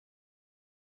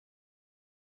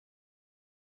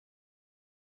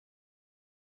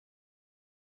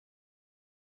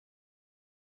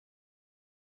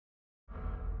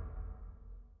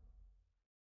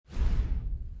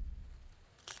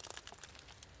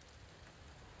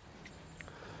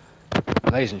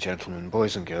Ladies and gentlemen,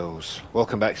 boys and girls,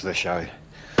 welcome back to the show.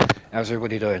 How's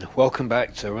everybody doing? Welcome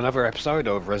back to another episode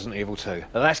of Resident Evil 2.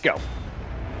 Let's go!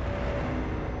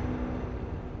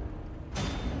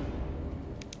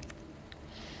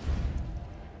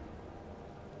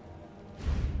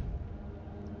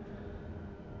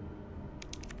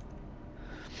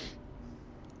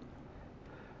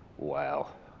 Wow,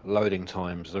 loading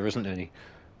times, there isn't any.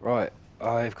 Right,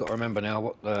 I've got to remember now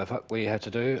what the fuck we had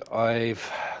to do. I've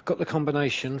got the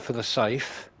combination for the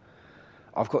safe.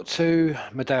 I've got 2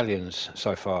 medallions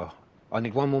so far. I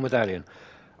need 1 more medallion.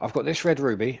 I've got this red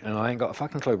ruby and I ain't got a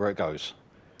fucking clue where it goes.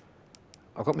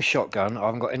 I've got my shotgun, I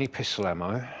haven't got any pistol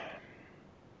ammo.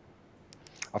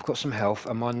 I've got some health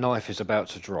and my knife is about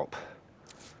to drop.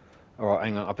 Alright,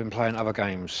 hang on, I've been playing other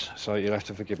games, so you'll have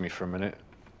to forgive me for a minute.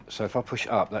 So if I push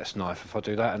up, that's knife. If I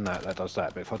do that and that, that does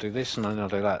that. But if I do this and then I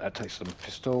do that, that takes the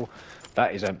pistol.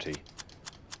 That is empty.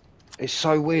 It's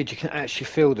so weird, you can actually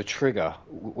feel the trigger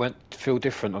feel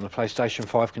different on the PlayStation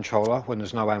 5 controller when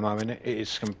there's no ammo in it.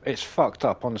 It's fucked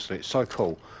up, honestly. It's so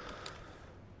cool.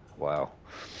 Wow.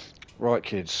 Right,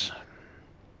 kids.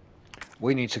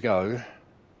 We need to go.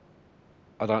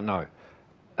 I don't know.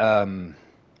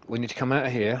 We need to come out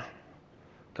of here,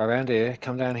 go around here,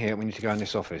 come down here, and we need to go in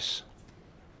this office.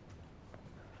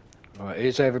 Right,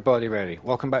 is everybody ready?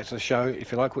 Welcome back to the show.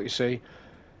 If you like what you see,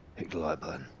 hit the like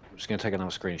button. I'm just going to take another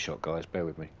screenshot, guys. Bear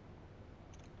with me.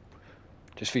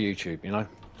 Just for YouTube, you know?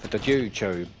 For the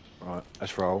YouTube. Right,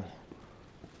 let's roll.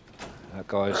 That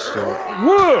guy's still...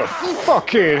 Whoa!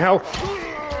 Fucking hell!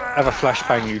 Have a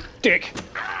flashbang, you dick!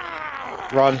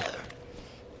 Run.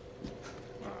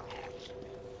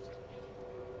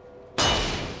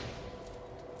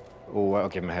 Oh, that'll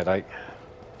give him a headache.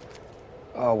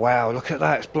 Oh wow, look at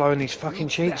that, it's blowing these fucking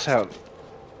cheeks out.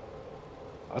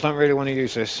 I don't really want to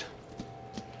use this.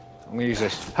 I'm gonna use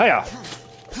this. Hiya!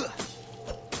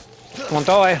 Come on,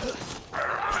 die!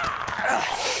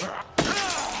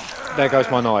 There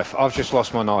goes my knife. I've just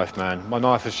lost my knife, man. My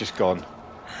knife has just gone.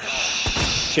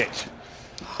 Shit.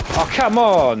 Oh, come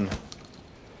on!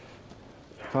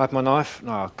 Can I have my knife?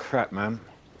 No, crap, man.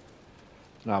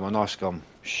 No, my knife's gone.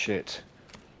 Shit.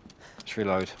 Let's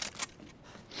reload.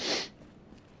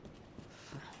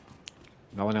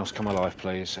 No one else come alive,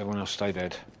 please. Everyone else stay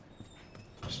dead.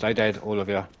 Stay dead, all of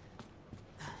you.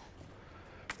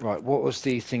 Right, what was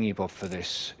the thingy bob for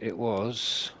this? It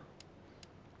was...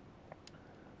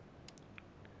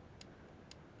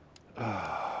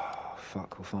 Oh,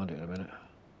 fuck, we'll find it in a minute.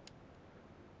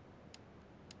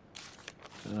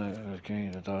 No.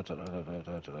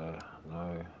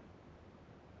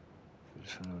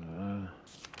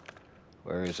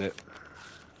 Where is it?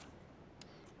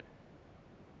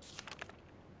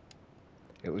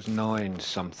 It was 9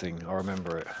 something, I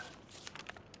remember it.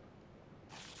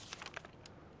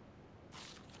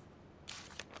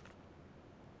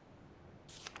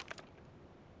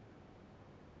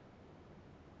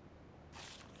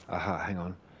 Aha, hang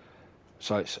on.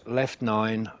 So it's left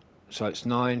 9, so it's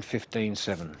 9, 15,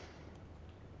 7.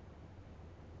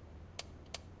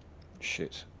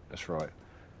 Shit, that's right.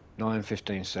 9,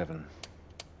 15, 7.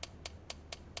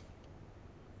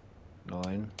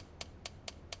 9.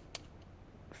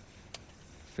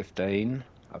 15.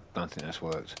 I don't think that's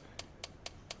worked.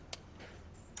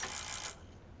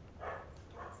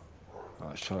 Right,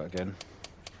 let's try it again.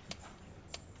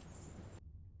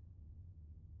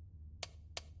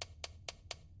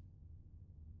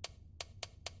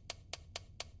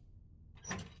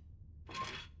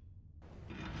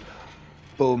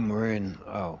 Boom, we're in.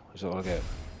 Oh, is that all I get?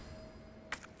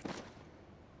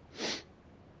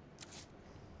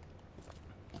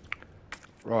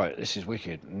 Right, this is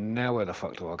wicked. Now where the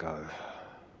fuck do I go?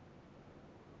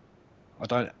 I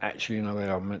don't actually know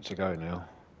where I'm meant to go now.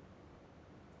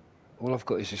 All I've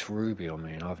got is this ruby on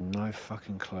me and I've no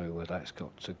fucking clue where that's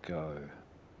got to go.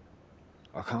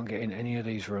 I can't get in any of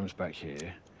these rooms back here.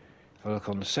 If I look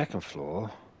on the 2nd floor,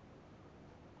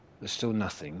 there's still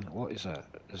nothing. What is that?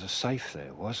 There's a safe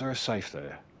there. Why is there a safe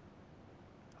there?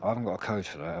 I haven't got a code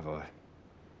for that, have I?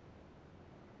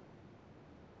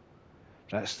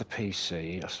 That's the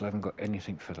PC. I still haven't got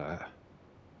anything for that.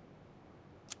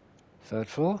 3rd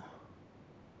floor?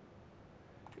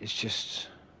 It's just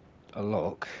a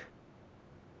lock.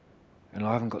 And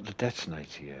I haven't got the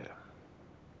detonator yet.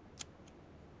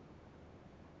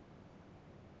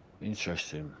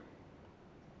 Interesting.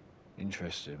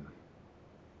 Interesting.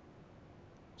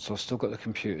 So I've still got the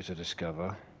computer to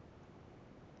discover.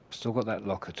 Still got that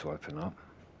locker to open up.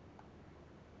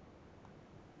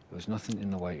 There was nothing in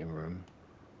the waiting room.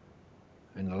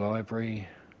 In the library,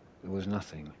 there was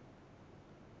nothing.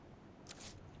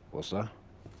 Was there?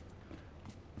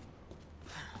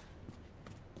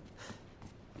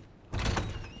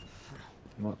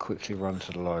 Might quickly run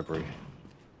to the library.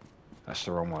 That's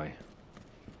the wrong way.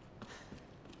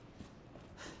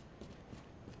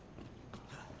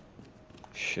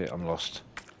 Shit, I'm lost.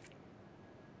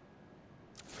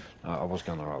 No, I was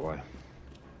going the right way.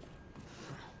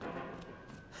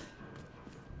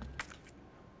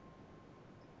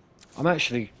 I'm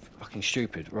actually fucking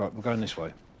stupid. Right, we're going this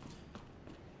way.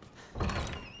 I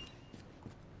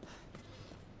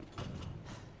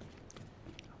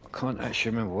can't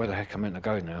actually remember where the heck I'm meant to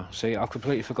go now. See, I've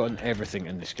completely forgotten everything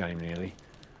in this game nearly.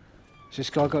 Has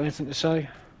this guy got anything to say?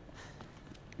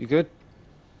 You good?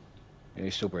 Yeah,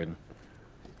 he's still breathing.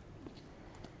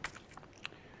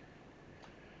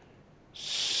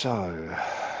 So,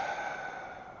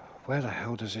 where the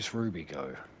hell does this ruby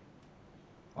go?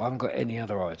 I haven't got any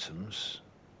other items.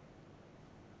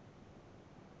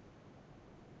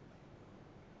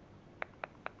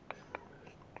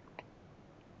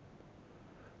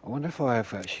 I wonder if I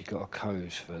have actually got a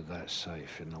code for that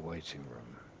safe in the waiting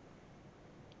room.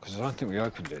 Because I don't think we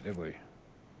opened it, did we?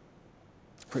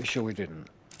 Pretty sure we didn't.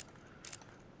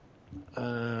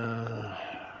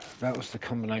 That was the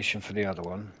combination for the other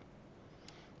one.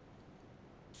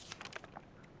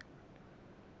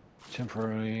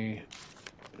 Temporary...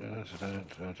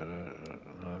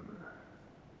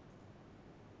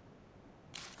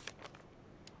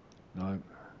 No.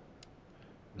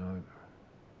 No.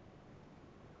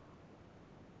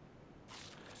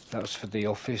 That was for the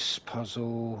office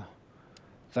puzzle.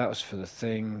 That was for the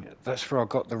thing. That's where I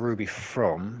got the ruby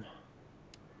from.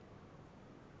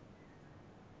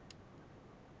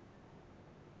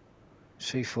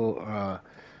 C4,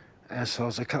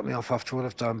 assholes, they cut me off after all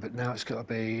I've done, but now it's got to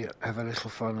be have a little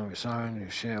fun of its own.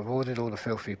 I've ordered all the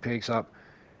filthy pigs up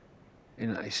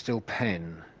in a steel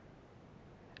pen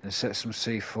and set some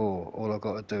C4. All I've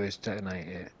got to do is detonate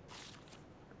it.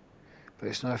 But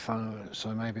it's no fun,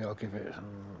 so maybe I'll give it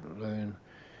some loon.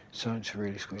 Something to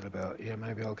really squeal about. Yeah,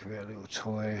 maybe I'll give it a little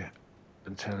toy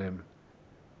and tell him,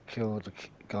 kill the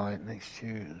guy next to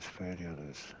you and spare the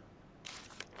others.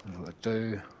 That's what I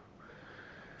do.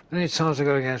 Many times I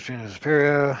go against being a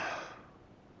superior.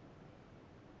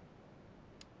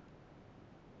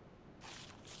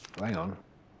 Hang on.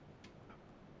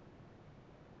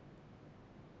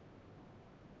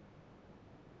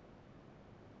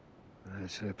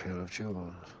 It's a pile of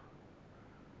jewels.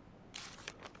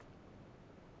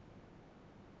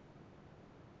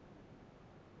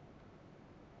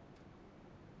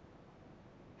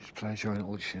 Just play joint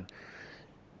audition.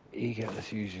 Eager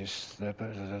enthusiast.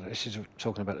 This is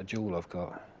talking about the jewel I've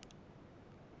got.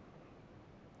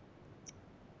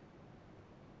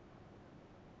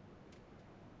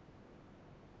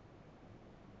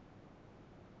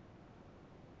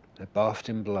 They're bathed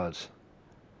in blood.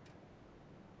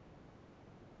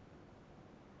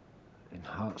 In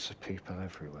hearts of people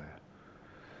everywhere.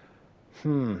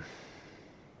 Oh,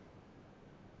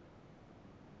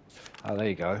 there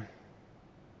you go.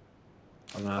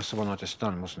 Oh no, that's the one I just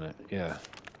done, wasn't it? Yeah.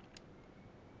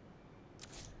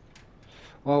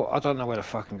 Well, I don't know where to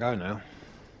fucking go now.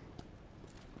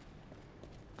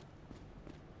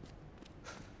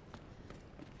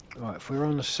 Right, if we're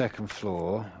on the second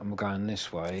floor and we're going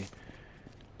this way,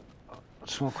 I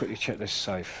just want to quickly check this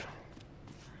safe.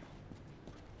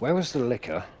 Where was the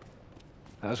liquor?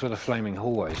 That was where the flaming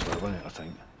hallways were, wasn't it, I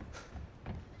think?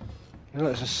 You know,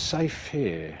 there's a safe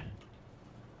here.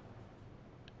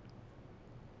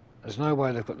 There's no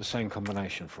way they've got the same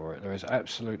combination for it. There is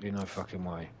absolutely no fucking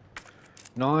way.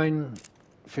 9,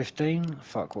 15?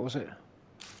 Fuck, what was it?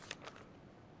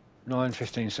 9,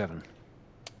 15, 7.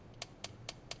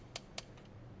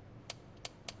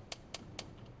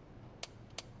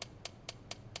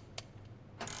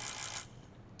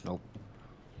 Nope.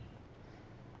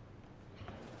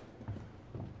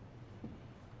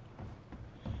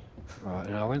 Right,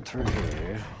 and I went through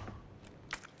here.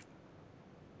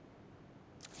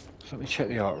 So let me check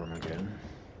the art room again.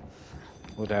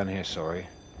 Or down here, sorry.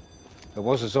 There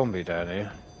was a zombie down here.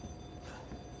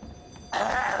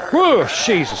 Whoa,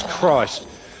 Jesus Christ!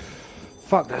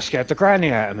 Fuck, that scared the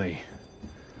granny out of me.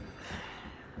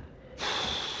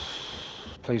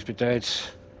 Please be dead.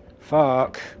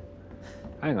 Fuck.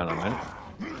 Hang on a minute.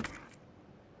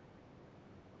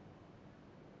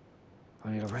 I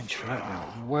need a wrench for that now.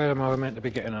 Where am I meant to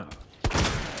be getting up?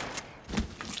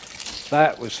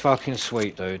 That was fucking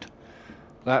sweet, dude.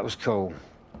 That was cool.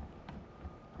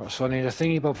 Right, so I need a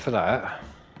thingy bob for that.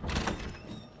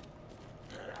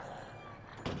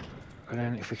 And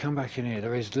then if we come back in here,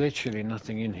 there is literally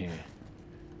nothing in here.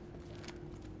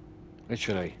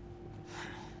 Literally.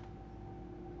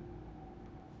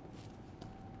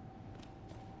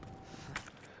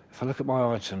 If If I look at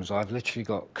my items, I've literally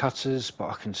got cutters, but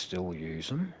I can still use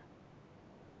them.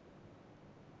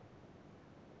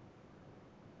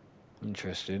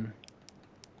 Interesting.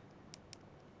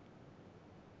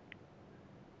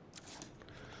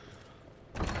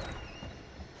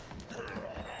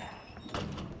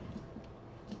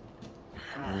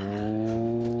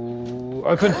 Ooh,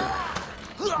 open!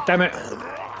 Damn it!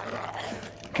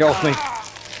 Get off me!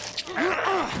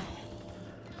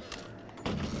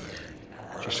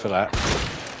 Just for that.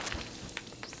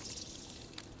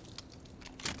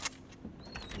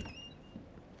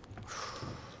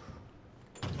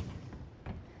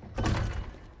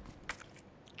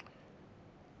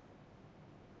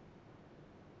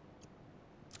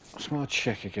 I'll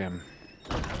check again.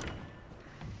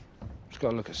 Just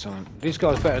got to look at something. These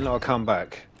guys better not come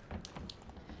back.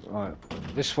 Right,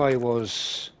 this way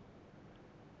was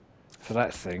for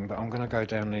that thing, but I'm going to go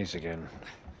down these again.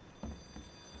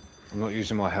 I'm not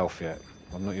using my health yet.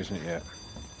 I'm not using it yet.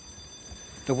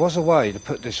 There was a way to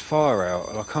put this fire out,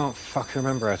 and I can't fucking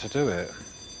remember how to do it.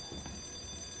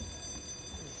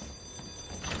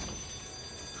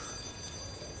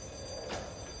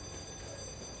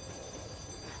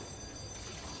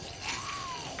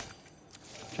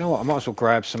 Do you know what? I might as well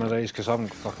grab some of these because I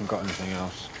haven't fucking got anything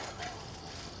else.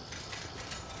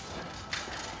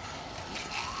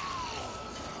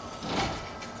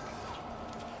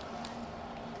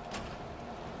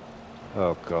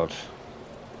 Oh god.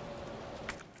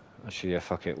 Actually, yeah,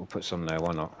 fuck it. We'll put some there.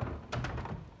 Why not?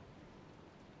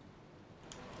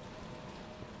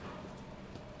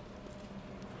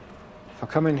 If I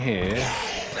come in here...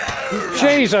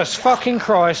 Jesus fucking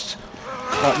Christ!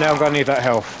 Right, now I'm going to need that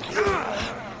health.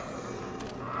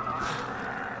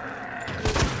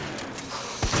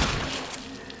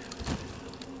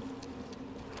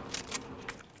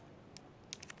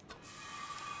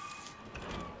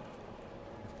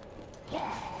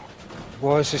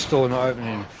 Why is this door not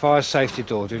opening? Fire safety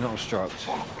door, do not obstruct.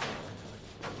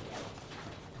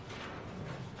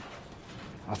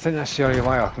 I think that's the only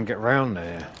way I can get round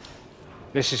there.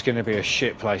 This is going to be a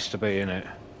shit place to be, innit?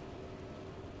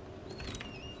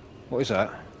 What is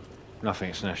that? Nothing,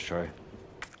 it's an ashtray.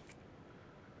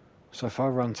 So if I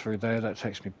run through there, that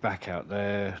takes me back out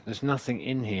there. There's nothing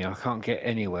in here, I can't get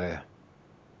anywhere.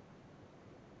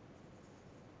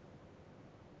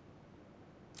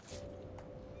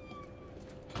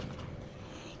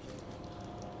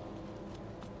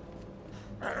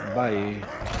 Bye.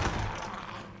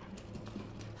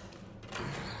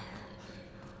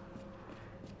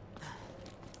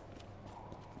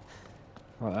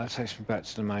 Right, that takes me back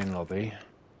to the main lobby.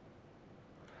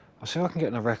 I'll see if I can get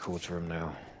in the records room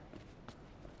now.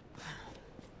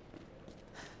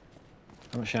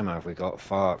 How much ammo have we got?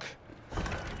 Fuck.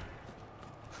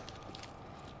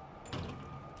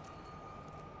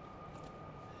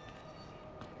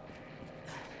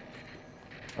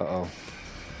 Uh-oh.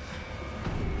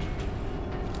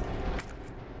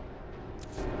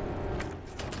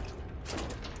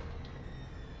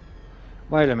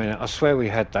 Wait a minute, I swear we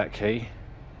had that key.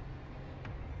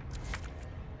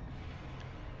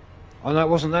 Oh no, it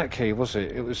wasn't that key, was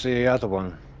it? It was the other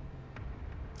one.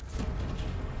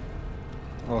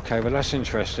 Okay, well that's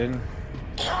interesting.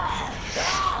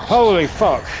 Holy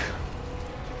fuck!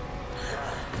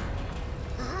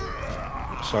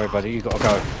 Sorry buddy, you gotta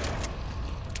go.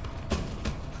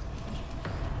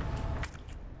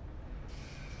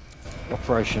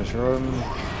 Operations room.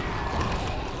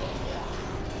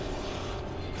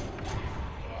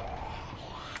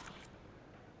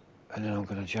 And then I'm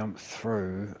going to jump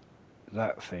through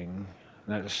that thing,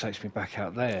 and that just takes me back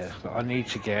out there. But I need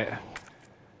to get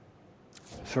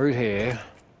through here.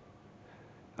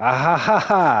 Ah ha ha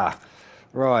ha!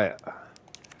 Right.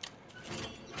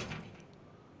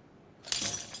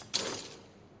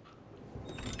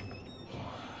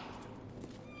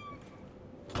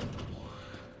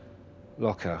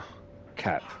 Locker.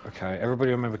 Cap. Okay,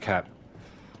 everybody remember cap.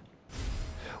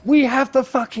 We have the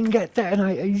fucking get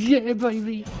detonator! Yeah,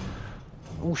 baby!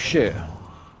 Oh shit.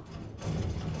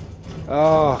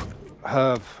 Oh,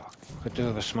 herb. Could do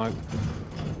with a smoke.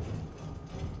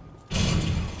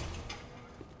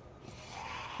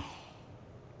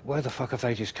 Where the fuck have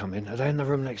they just come in? Are they in the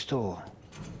room next door?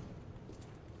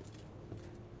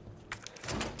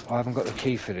 I haven't got the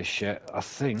key for this yet. I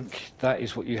think that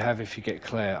is what you have if you get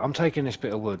Claire. I'm taking this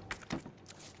bit of wood.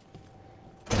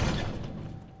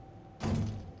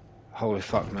 Holy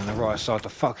fuck, man. They're right outside the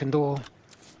fucking door.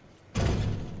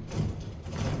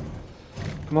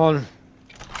 Come on.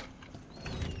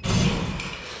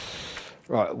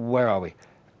 Right, where are we?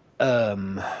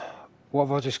 What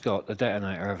have I just got? The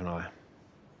detonator, haven't I?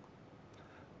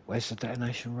 Where's the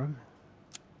detonation room?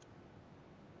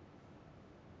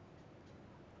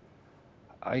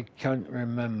 I can't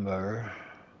remember.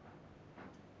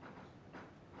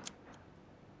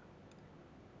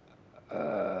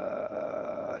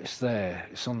 It's there.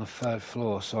 It's on the 3rd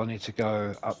floor, so I need to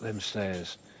go up them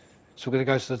stairs. So we're going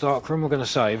to go to the dark room, we're going to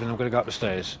save, and then we're going to go up the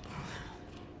stairs.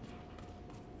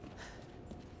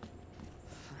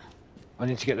 I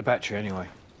need to get the battery anyway.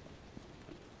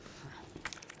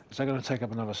 Is that going to take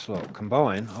up another slot?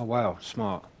 Combine? Oh wow,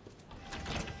 smart.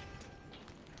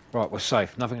 Right, we're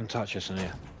safe. Nothing can touch us in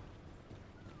here.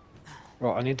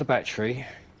 Right, I need the battery,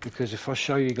 because if I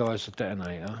show you guys the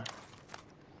detonator...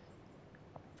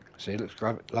 See, it looks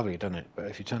lovely, doesn't it? But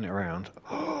if you turn it around...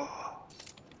 no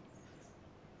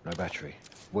battery.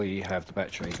 We have the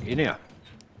battery in here.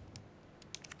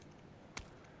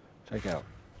 Take out.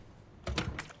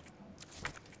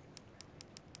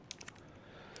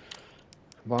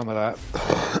 Combine with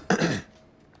that.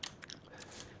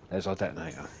 There's our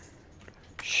detonator.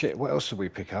 Shit, what else did we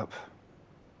pick up?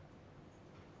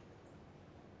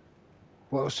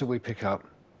 What else did we pick up?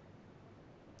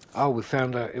 Oh, we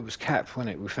found a... It was capped,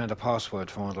 wasn't it? We found a password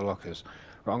for one of the lockers.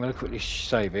 Right, I'm going to quickly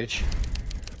savage.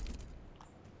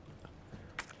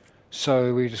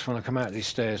 So we just want to come out these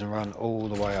stairs and run all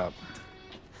the way up.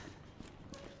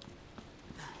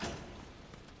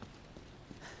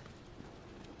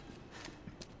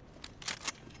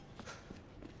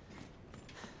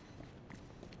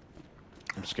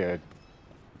 I'm scared.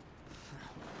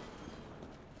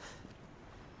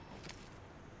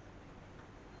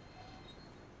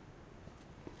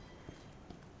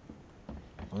 I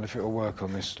wonder if it'll work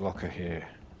on this locker here.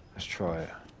 Let's try it.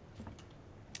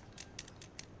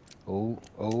 Oh,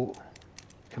 oh.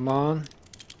 Come on.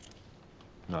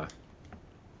 No.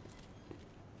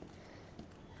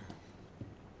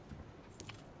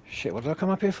 Shit, what did I come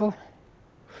up here for?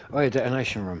 Oh yeah,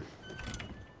 detonation room.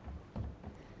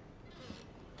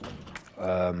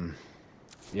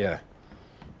 Yeah.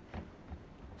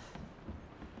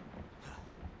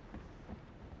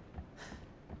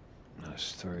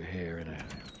 That's through here, isn't it?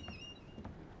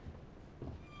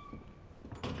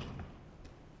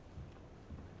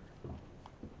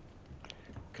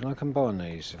 Can I combine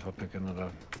these if I pick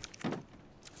another?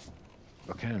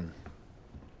 I can.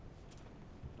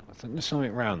 I think there's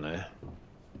something around there.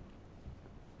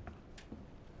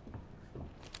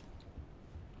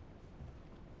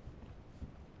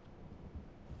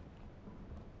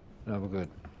 No, we're good.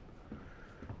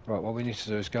 Right, what we need to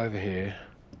do is go over here.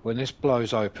 When this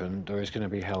blows open, there is going to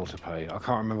be hell to pay. I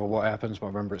can't remember what happens, but I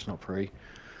remember it's not free.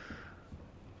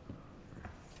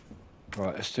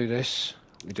 Right, let's do this.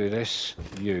 We do this.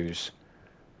 Use.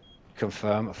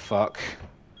 Confirm. Fuck.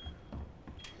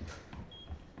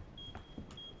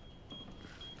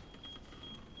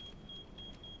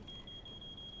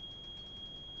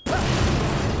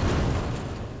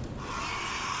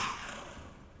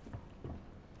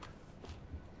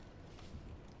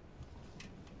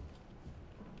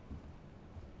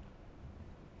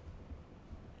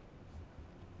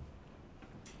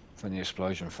 When the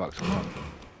explosion fucked him up.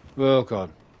 Oh god.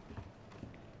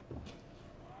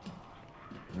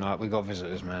 No, we got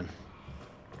visitors, man.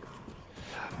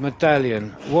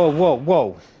 Medallion. Whoa, whoa,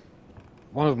 whoa.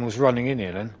 One of them was running in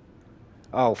here then.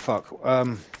 Oh fuck.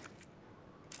 Right,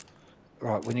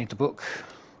 we need the book.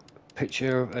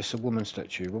 Picture. It's a woman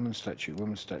statue. Woman statue.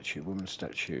 Woman statue. Woman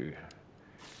statue.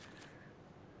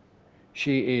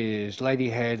 She is lady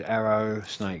head, arrow,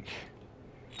 snake.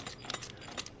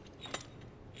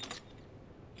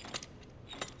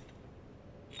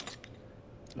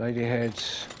 Lady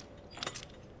heads,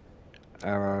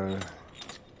 arrow.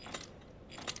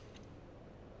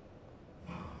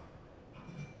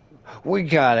 We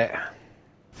got it.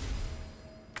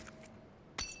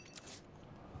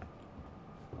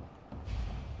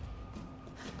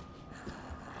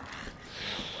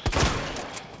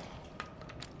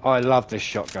 I love this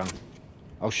shotgun.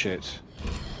 Oh shit.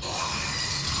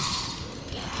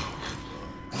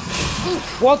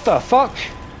 What the fuck?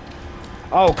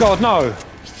 Oh god, no.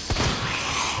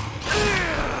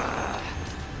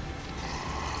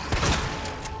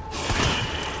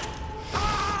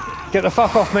 Get the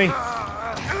fuck off me!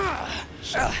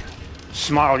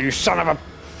 Smile, you son of a...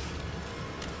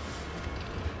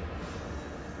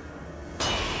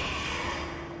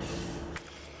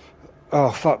 Oh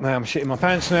fuck man, I'm shitting my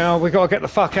pants now. We gotta get the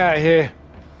fuck out of here.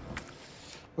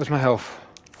 Where's my health?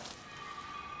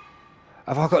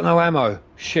 Have I got no ammo?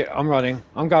 Shit, I'm running.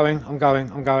 I'm going.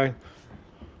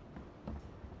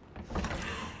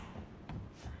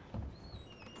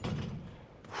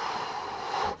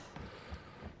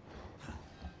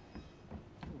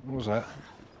 What was that?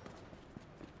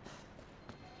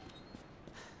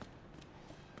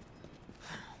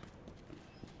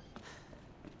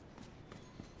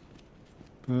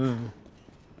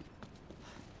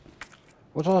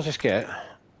 What did I just get?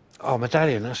 Oh,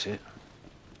 medallion, that's it.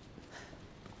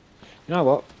 You know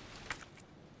what?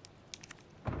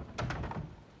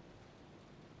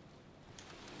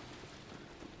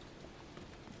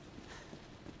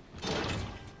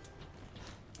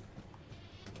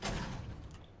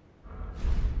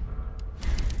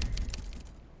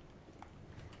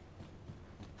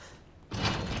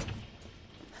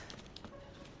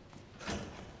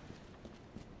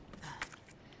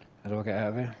 How do I get out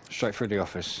of here? Straight through the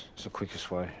office. It's the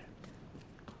quickest way.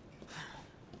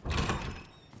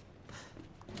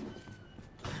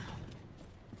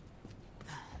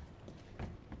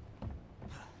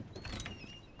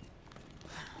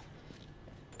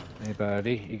 Hey,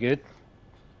 buddy, you good?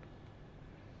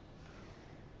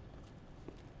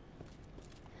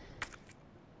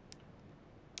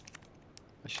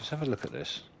 Let's just have a look at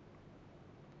this.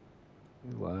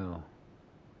 Wow.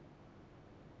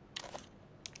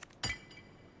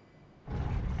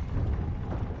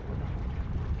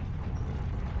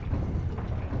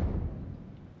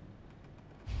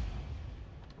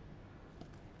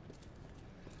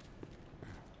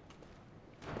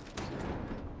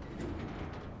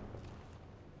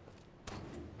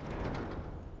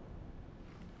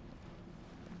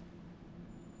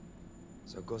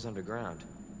 So it goes underground.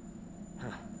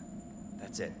 Huh.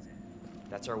 That's it.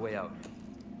 That's our way out.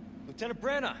 Lieutenant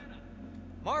Branna!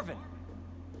 Marvin!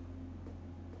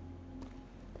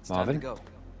 It's Marvin? time to go.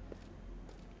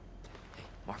 Hey,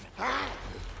 Marvin.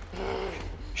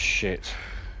 Shit.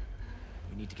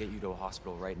 We need to get you to a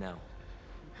hospital right now.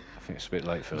 I think it's a bit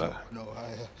late for that. No,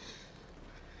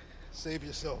 save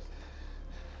yourself.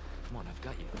 Come on, I've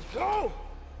got you. Go!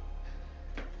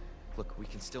 Look, we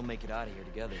can still make it out of here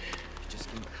together.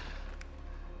 Just give me...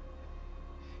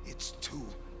 It's too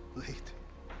late.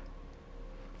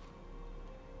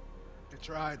 I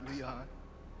tried, Leon.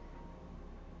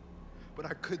 But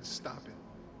I couldn't stop it.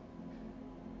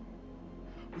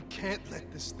 We can't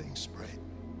let this thing spread.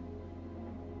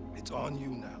 It's on you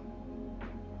now.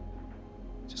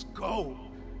 Just go.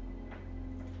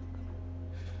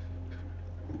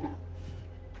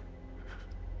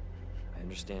 I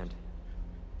understand.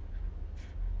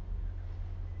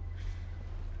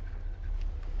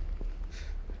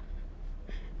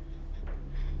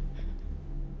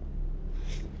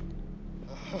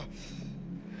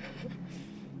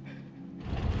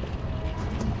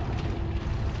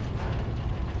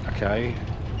 Okay,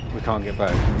 we can't get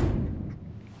back.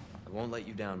 I won't let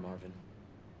you down, Marvin.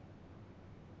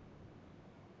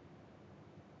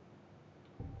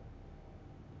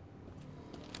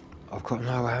 I've got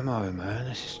no ammo, man.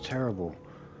 This is terrible.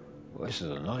 Well, this is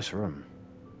a nice room.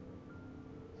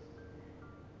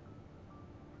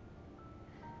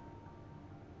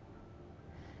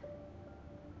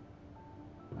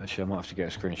 Actually, I might have to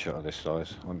get a screenshot of this,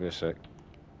 guys. Won't be a sec.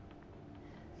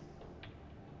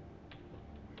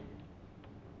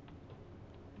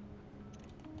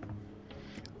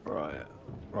 Right.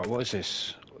 Right, what is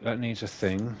this? That needs a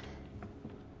thing.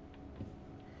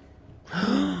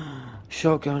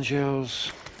 Shotgun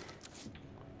shells.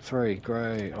 3,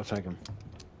 great. I'll take them.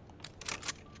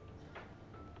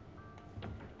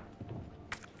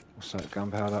 What's that?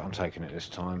 Gunpowder? I'm taking it this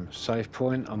time. Save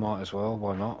point? I might as well.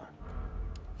 Why not?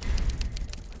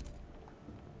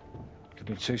 Give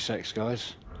me 2 secs,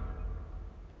 guys.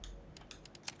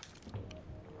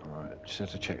 Alright, just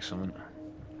have to check something.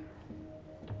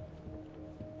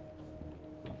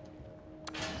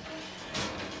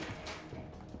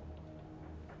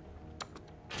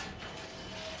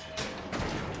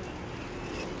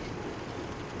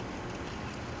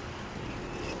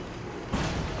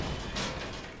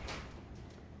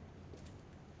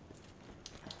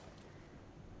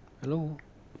 Hello?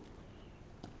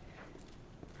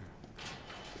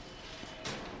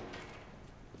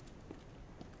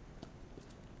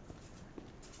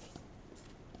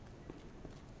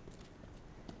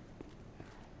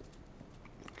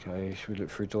 Okay, should we look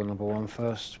through door number 1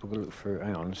 first? We're gonna look through,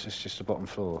 hang on, this is just the bottom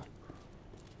floor.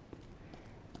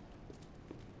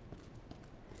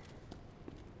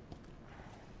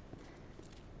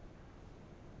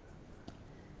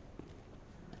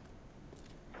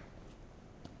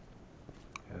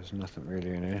 There's nothing really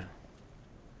in here.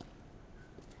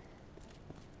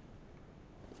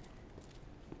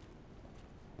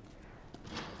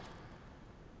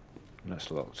 And that's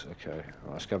locked, okay.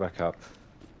 Right, let's go back up.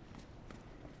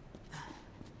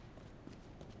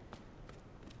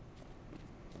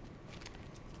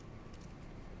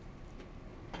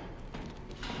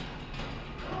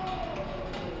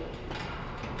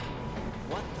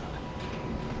 What the?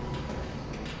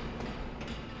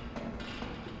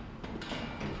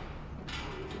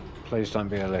 Please don't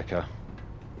be a licker.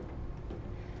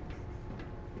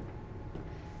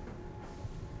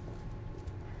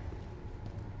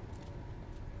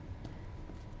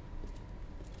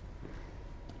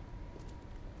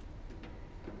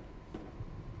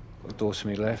 Got a door to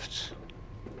me left.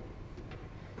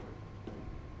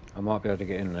 I might be able to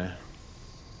get in there.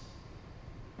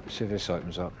 See if this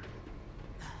opens up.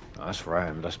 Oh, that's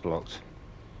rammed, that's blocked.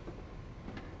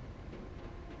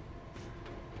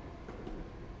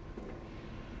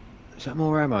 Is that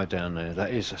more ammo down there? That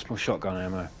is, that's more shotgun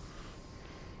ammo.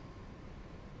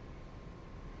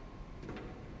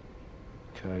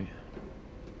 Okay.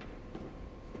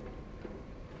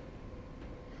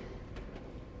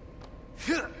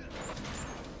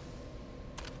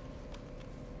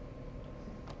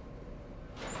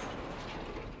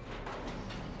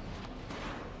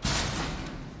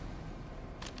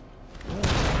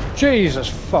 Jesus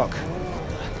fuck.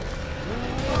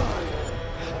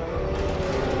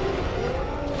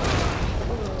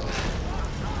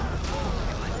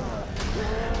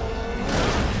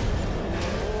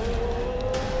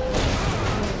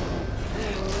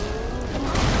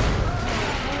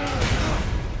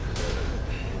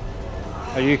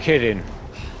 Are you kidding?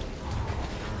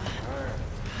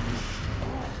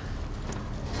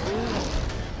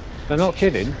 They're not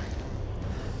kidding.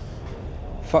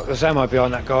 Fuck, there's ammo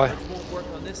behind that guy. Won't work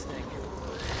on this thing.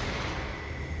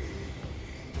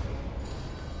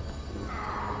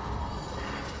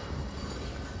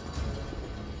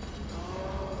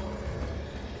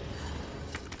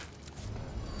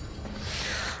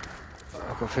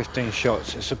 I've got 15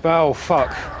 shots. It's a barrel.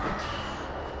 Fuck.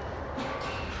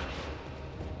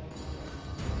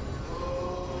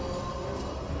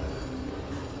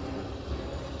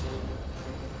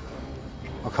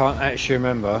 I can't actually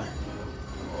remember.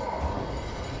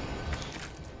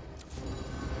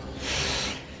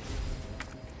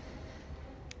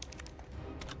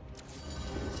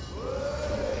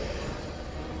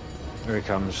 Here he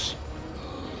comes.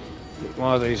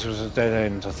 One of these was a dead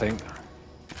end, I think.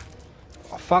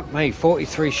 Oh, fuck me,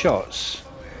 43 shots.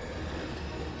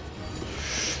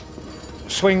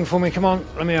 Swing for me, come on,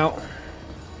 let me out.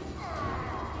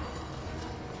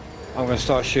 I'm going to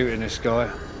start shooting this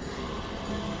guy.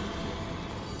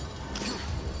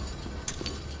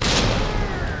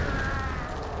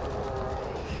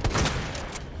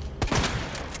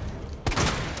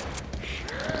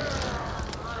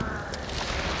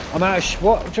 I'm out of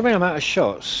what do you mean I'm out of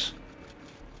shots?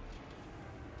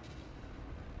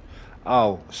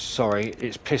 Oh, sorry,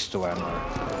 it's pistol ammo.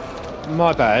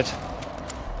 My bad.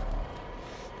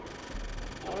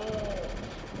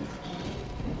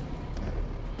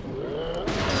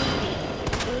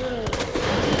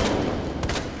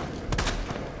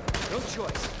 No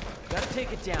choice. Gotta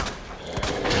take it down.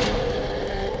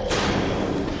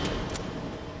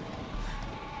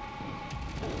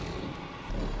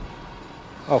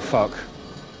 Oh fuck.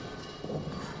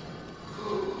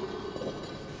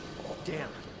 Damn.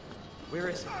 Where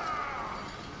is he?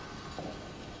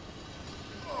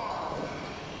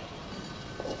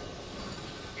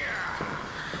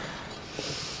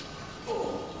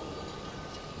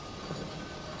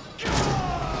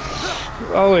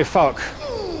 Holy fuck.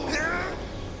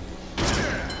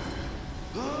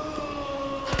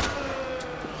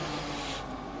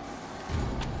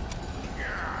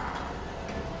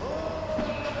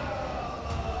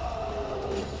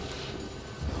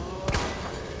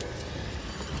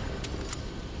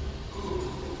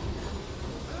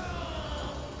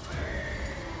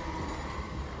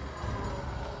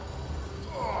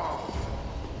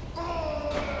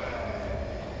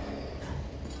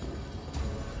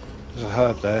 There's a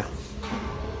herb there.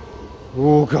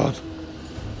 Oh god.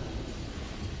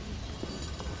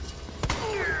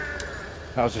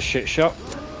 That was a shit shot.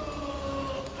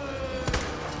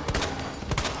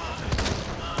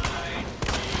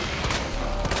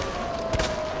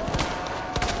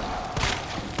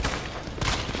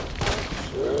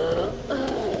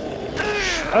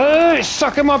 It's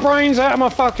sucking my brains out of my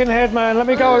fucking head, man. Let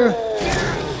me go.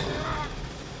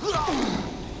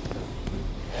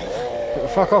 Get the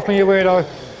fuck off me, you weirdo.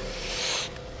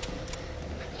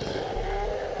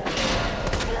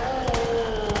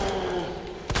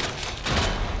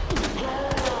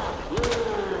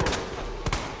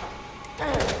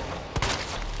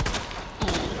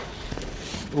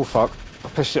 Oh fuck, I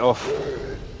pissed it off.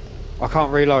 I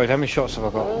can't reload. How many shots have I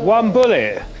got? One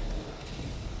bullet!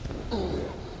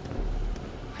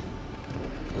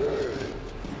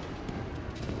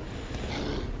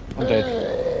 I'm dead.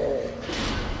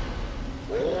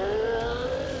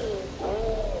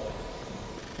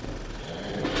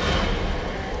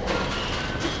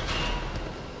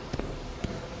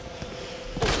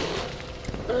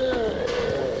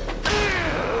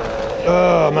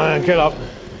 Oh man, get up.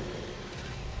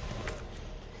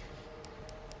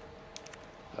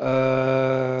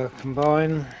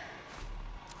 Combine.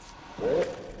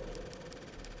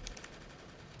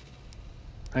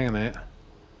 Hang a minute.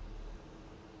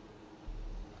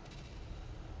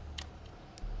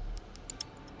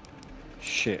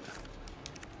 Shit.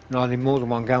 No, I need more than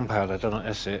one gunpowder, don't I?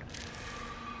 That's it.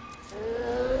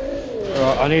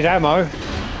 Right, I need ammo.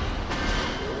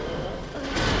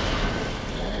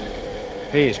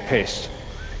 He is pissed.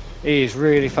 He is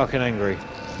really fucking angry.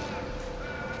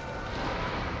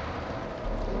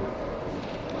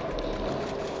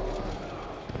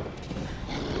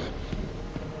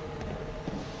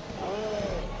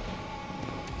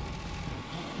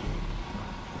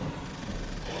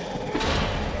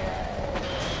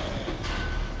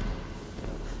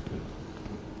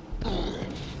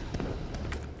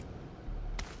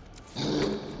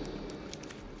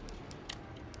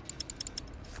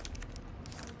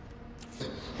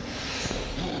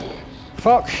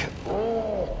 Fuck!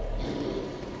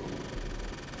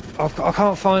 I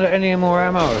can't find any more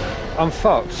ammo. I'm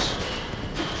fucked.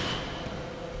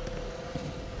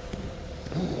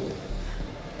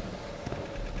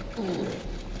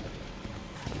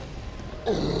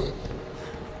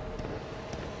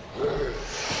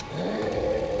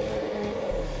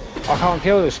 I can't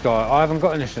kill this guy. I haven't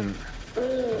got anything.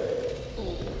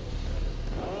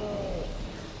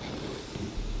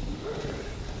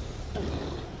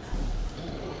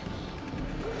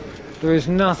 There is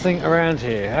nothing around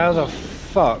here. How the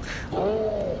fuck?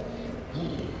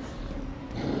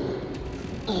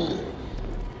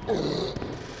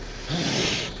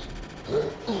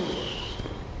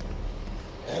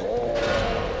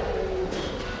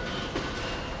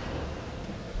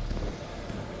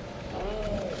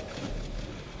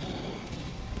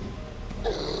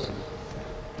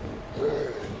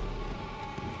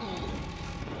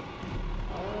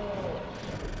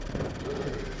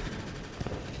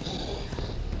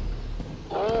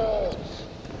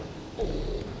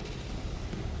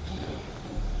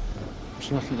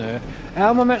 There's nothing there. How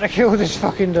am I meant to kill this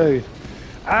fucking dude?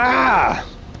 Ah!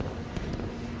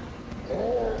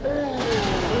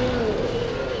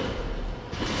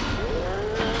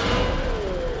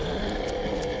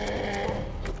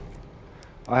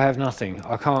 I have nothing.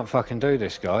 I can't fucking do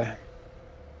this, guy.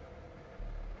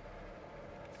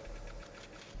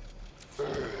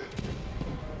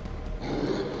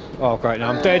 Oh great, now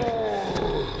I'm dead.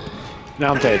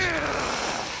 Now I'm dead.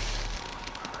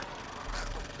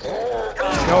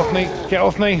 Get off me! Get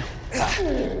off me!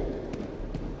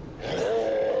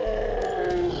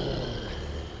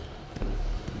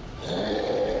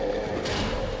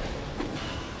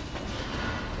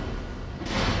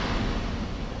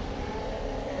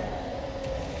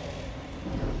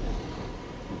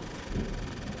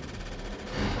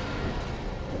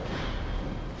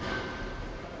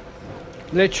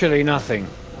 Literally nothing.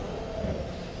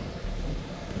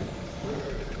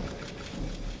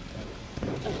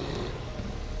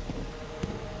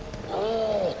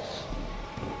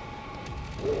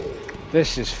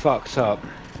 This is fucked up.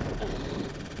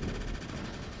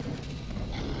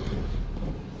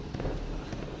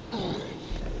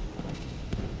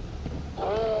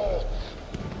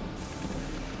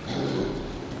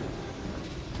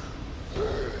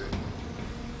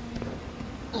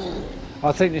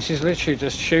 I think this is literally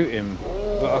just shoot him,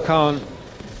 but I can't.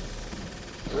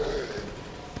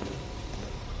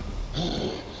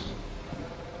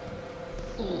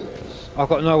 I've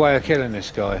got no way of killing this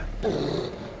guy.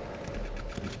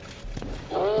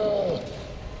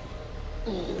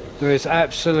 There is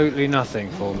absolutely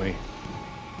nothing for me.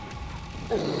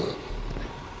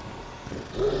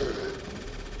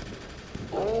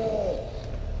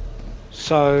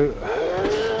 So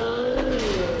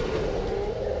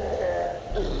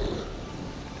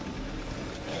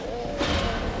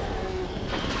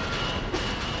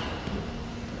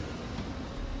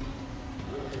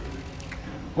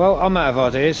well, I'm out of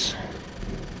ideas.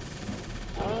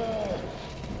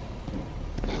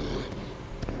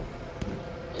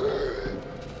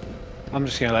 I'm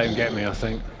just gonna let him get me, I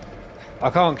think. I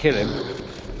can't kill him.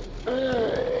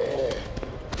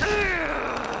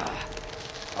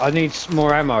 I need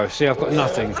more ammo. See, I've got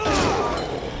nothing.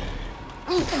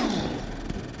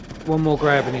 One more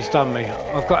grab and he's done me.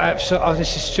 I've got absolute. Oh,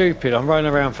 this is stupid. I'm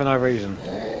running around for no reason.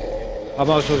 I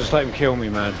might as well just let him kill me,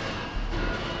 man.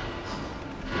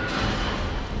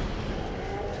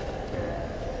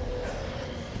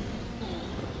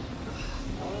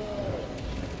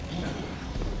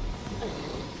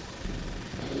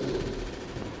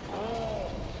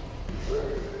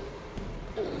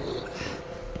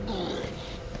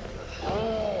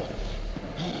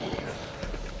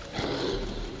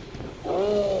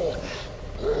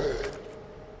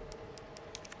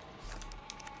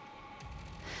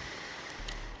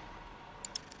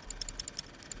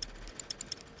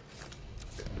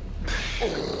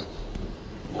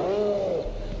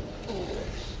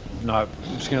 No, I'm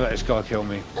just gonna let this guy kill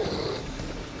me.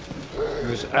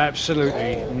 There's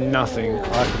absolutely nothing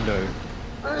I can do.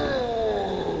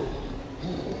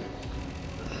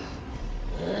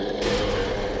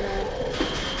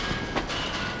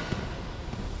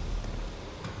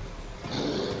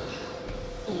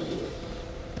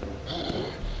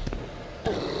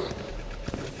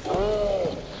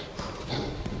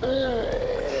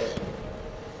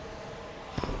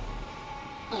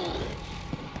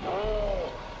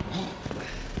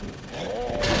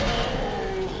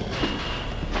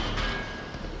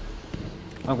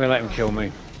 I'm gonna let him kill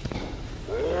me.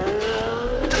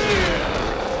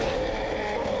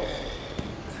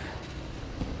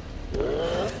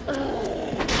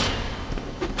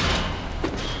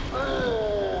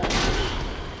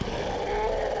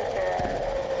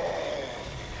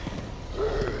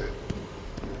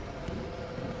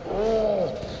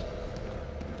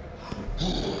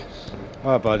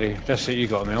 Alright buddy, that's it, you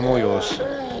got me, I'm all yours.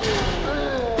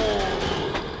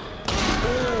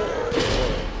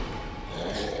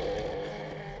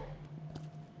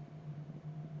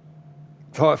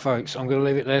 Right folks, I'm going to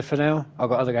leave it there for now. I've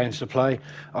got other games to play.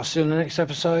 I'll see you in the next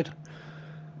episode.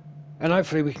 And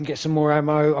hopefully we can get some more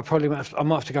ammo. I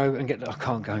might have to go and get I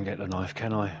can't go and get the knife,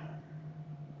 can I?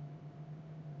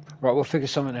 Right, we'll figure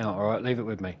something out, alright? Leave it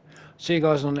with me. See you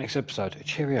guys on the next episode.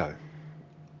 Cheerio.